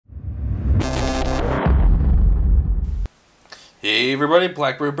Hey everybody,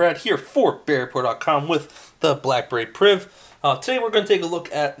 BlackBerry Brad here for BerryReporter.com with the BlackBerry Priv. Today we're going to take a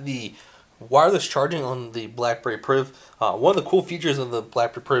look at the wireless charging on the BlackBerry Priv. One of the cool features of the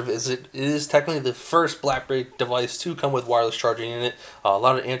BlackBerry Priv is it is technically the first BlackBerry device to come with wireless charging in it. A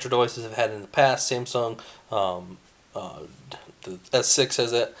lot of Android devices have had it in the past. Samsung, the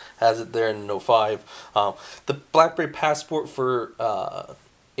S6 has it there in 05. The BlackBerry Passport for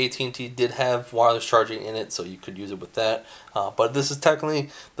AT&T did have wireless charging in it, so you could use it with that. But this is technically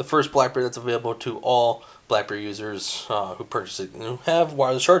the first BlackBerry that's available to all BlackBerry users who purchase it and who have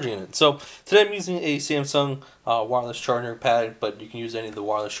wireless charging in it. So today I'm using a Samsung wireless charging pad, but you can use any of the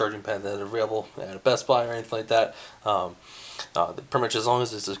wireless charging pads that are available at a Best Buy or anything like that. Pretty much as long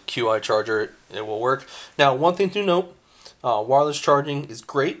as it's a QI charger, it will work. Now, one thing to note, wireless charging is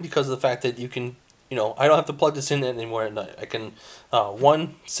great because of the fact that you can, I don't have to plug this in anymore at night. I can,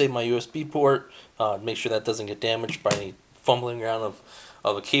 one, save my USB port, make sure that doesn't get damaged by any fumbling around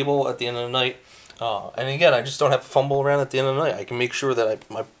of a cable at the end of the night. And again, I just don't have to fumble around at the end of the night. I can make sure that I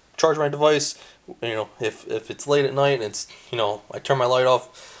charge my device, if it's late at night and it's, I turn my light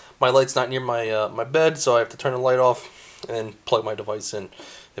off. My light's not near my bed, so I have to turn the light off and plug my device in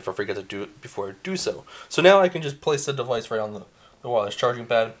if I forget to do it before I do so. So now I can just place the device right on the wireless charging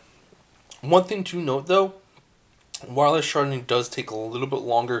pad. One thing to note though, wireless charging does take a little bit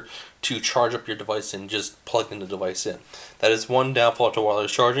longer to charge up your device and just plugging the device in. That is one downfall to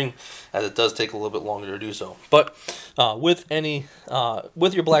wireless charging, as it does take a little bit longer to do so. But with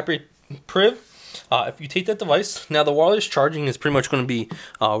your BlackBerry Priv, if you take that device, now the wireless charging is pretty much going to be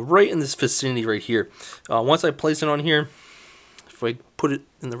right in this vicinity right here. Once I place it on here, if I put it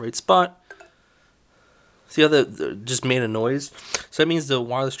in the right spot, see how that just made a noise? So that means the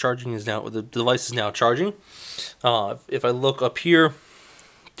wireless charging is now, the device is now charging. If I look up here,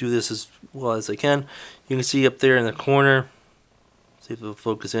 do this as well as I can, you can see up there in the corner, see if it'll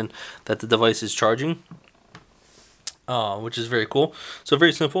focus in, that the device is charging, which is very cool. So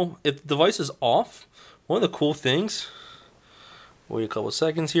very simple. If the device is off, one of the cool things, wait a couple of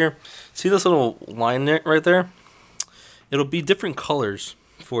seconds here, see this little line there, right there? It'll be different colors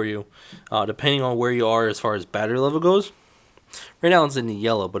for you, depending on where you are as far as battery level goes. Right now it's in the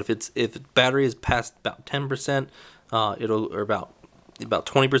yellow, but if battery is past about 10%, or about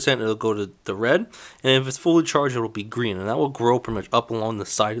 20%, it'll go to the red, and if it's fully charged, it'll be green, and that will grow pretty much up along the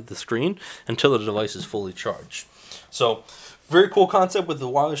side of the screen until the device is fully charged. So, very cool concept with the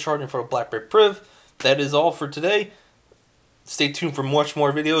wireless charging for a BlackBerry Priv. That is all for today. Stay tuned for much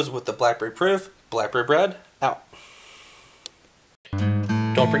more videos with the BlackBerry Priv. BlackBerry Brad, out.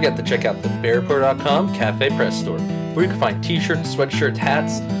 Don't forget to check out the BerryReporter.com Cafe Press Store, where you can find t-shirts, sweatshirts,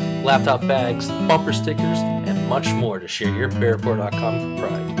 hats, laptop bags, bumper stickers, and much more to share your BerryReporter.com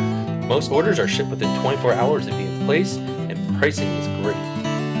pride. Most orders are shipped within 24 hours of being placed, and pricing is great.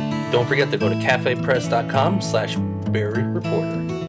 Don't forget to go to cafepress.com/BerryReporter.